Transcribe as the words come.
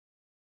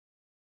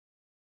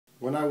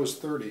When I was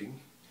 30,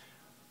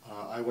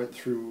 I went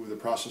through the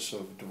process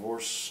of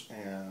divorce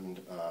and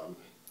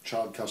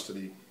child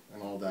custody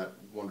and all that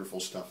wonderful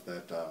stuff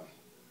that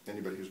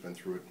anybody who's been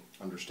through it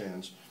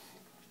understands.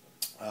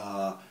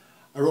 I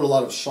wrote a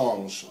lot of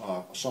songs,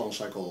 a song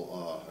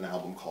cycle, an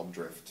album called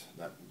Drift,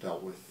 that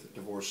dealt with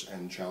divorce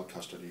and child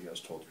custody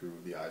as told through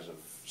the eyes of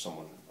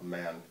someone, a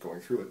man,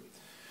 going through it.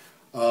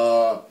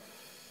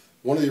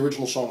 One of the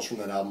original songs from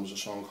that album was a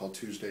song called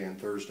Tuesday and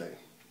Thursday,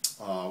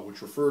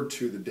 which referred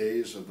to the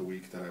days of the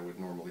week that I would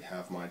normally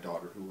have my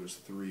daughter, who was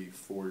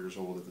 4 years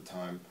old at the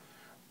time,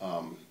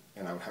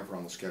 and I would have her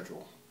on the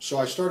schedule. So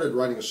I started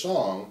writing a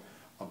song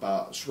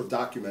about sort of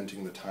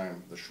documenting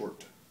the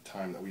short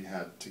time that we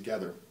had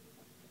together.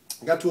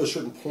 I got to a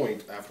certain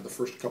point after the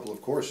first couple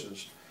of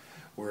choruses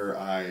where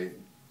I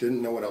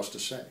didn't know what else to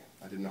say.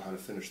 I didn't know how to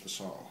finish the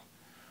song.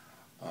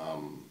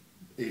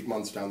 8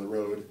 months down the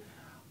road,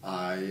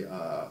 I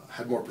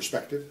had more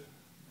perspective,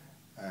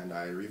 and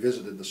I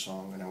revisited the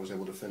song, and I was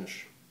able to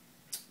finish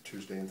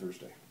Tuesday and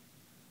Thursday.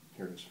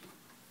 Here it is.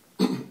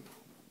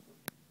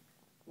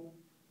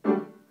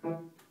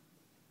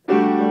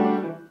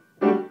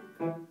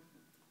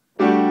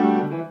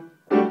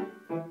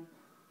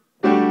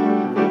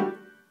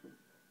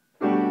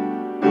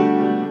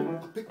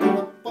 Pick her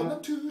up on a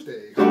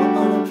Tuesday, how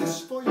about a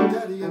kiss for your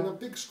daddy and a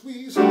big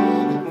squeeze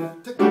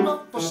hug? Take her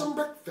up for some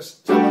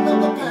breakfast, tell her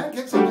about the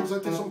pancakes and eggs,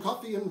 I'll take some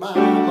coffee in my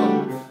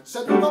mug.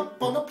 Set her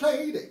up on a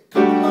play date,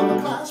 couple of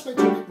her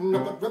classmates are meeting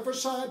up at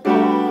Riverside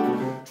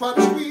Park. Try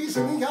to squeeze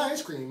in the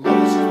ice cream,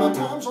 only see my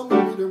time's on the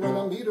meter when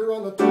I meet her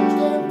on a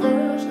Tuesday and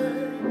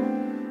Thursday.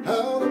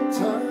 How the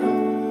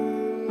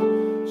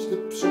time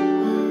slips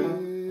away.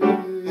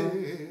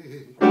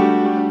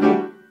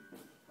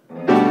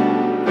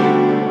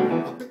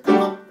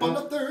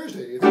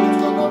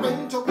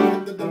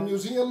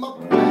 Museum up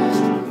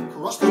west,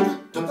 across the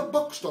street to the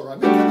bookstore. I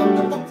make it up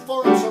the book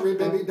for I'm sorry,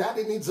 baby,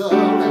 daddy needs a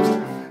rest.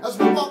 As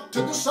we walk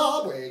to the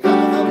subway, got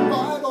a little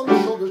ride on the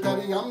shoulders,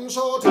 daddy, I'm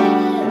so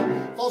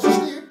tired. Falls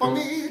asleep on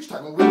me each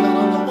time, and we get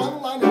on the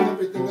one line and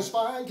everything is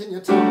fine. Can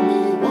you tell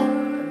me why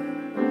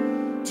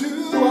do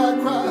I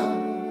cry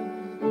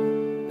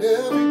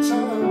every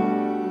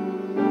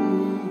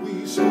time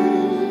we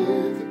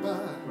say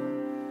goodbye?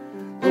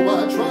 Though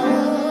I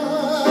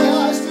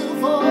try, I still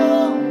fall.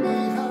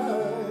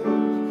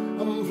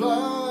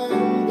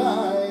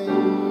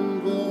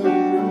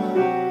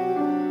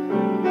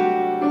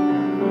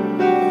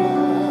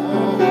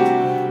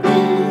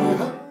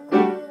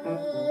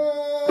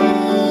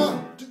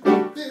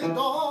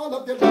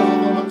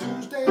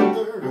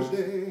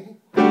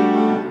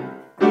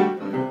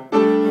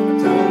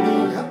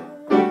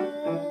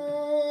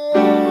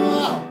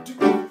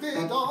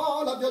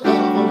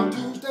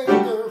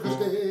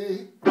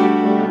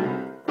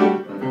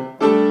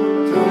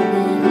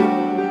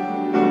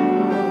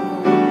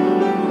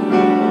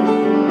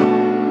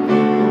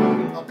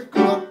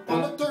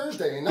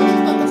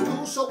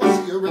 So I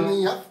see her in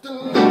the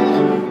afternoon.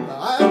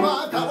 I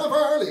arrived kind of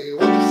early,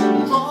 watch her sit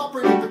and draw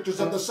pretty pictures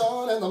of the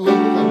sun and the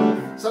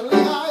moon. Suddenly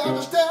I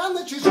understand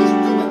that she's used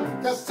to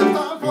it. Guess it's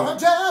time for her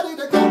daddy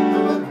to get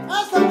through it.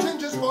 As life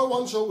changes for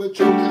one, so it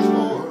changes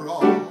for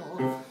all.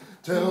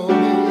 Tell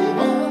me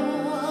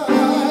why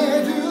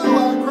do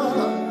I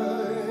cry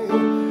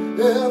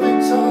every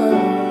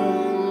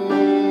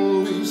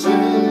time we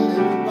say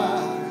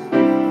goodbye?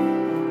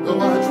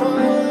 Though I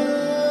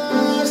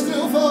try, I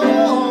still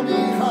fall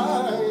behind.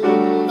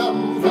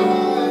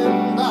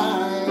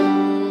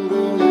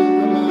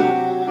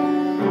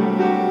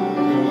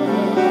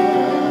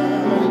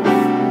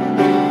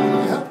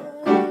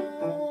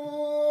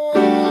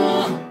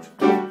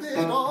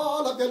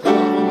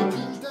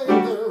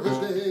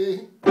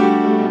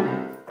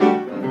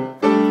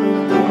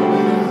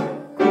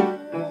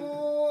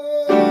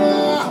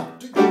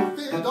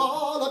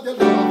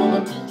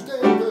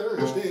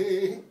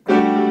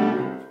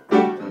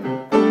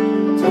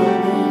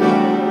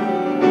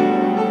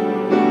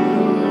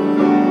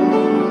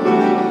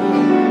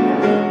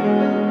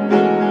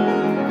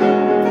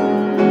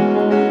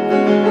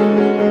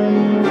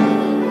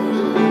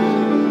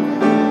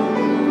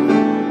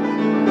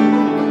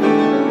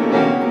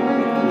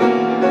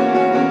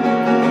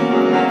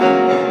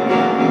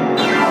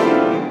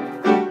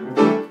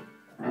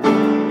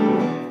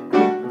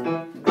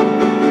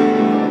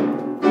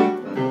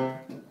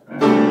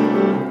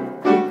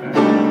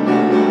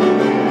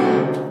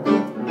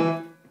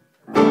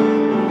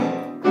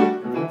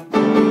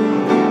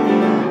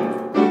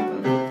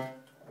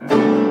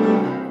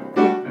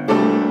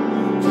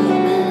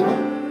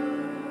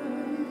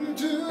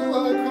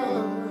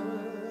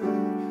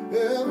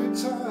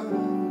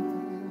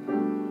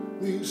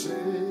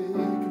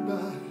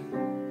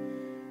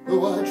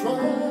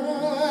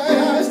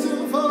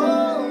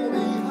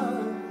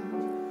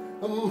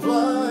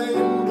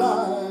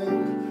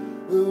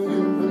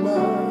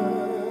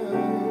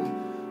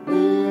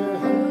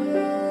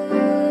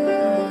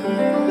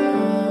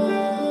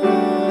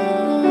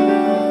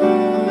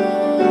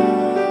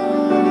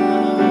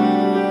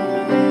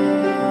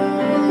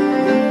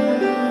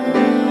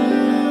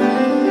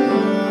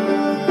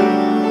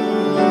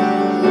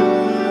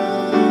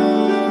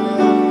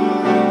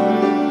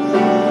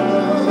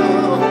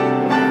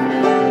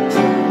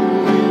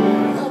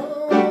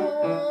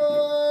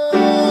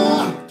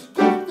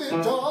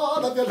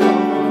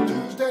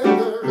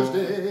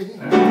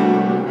 day.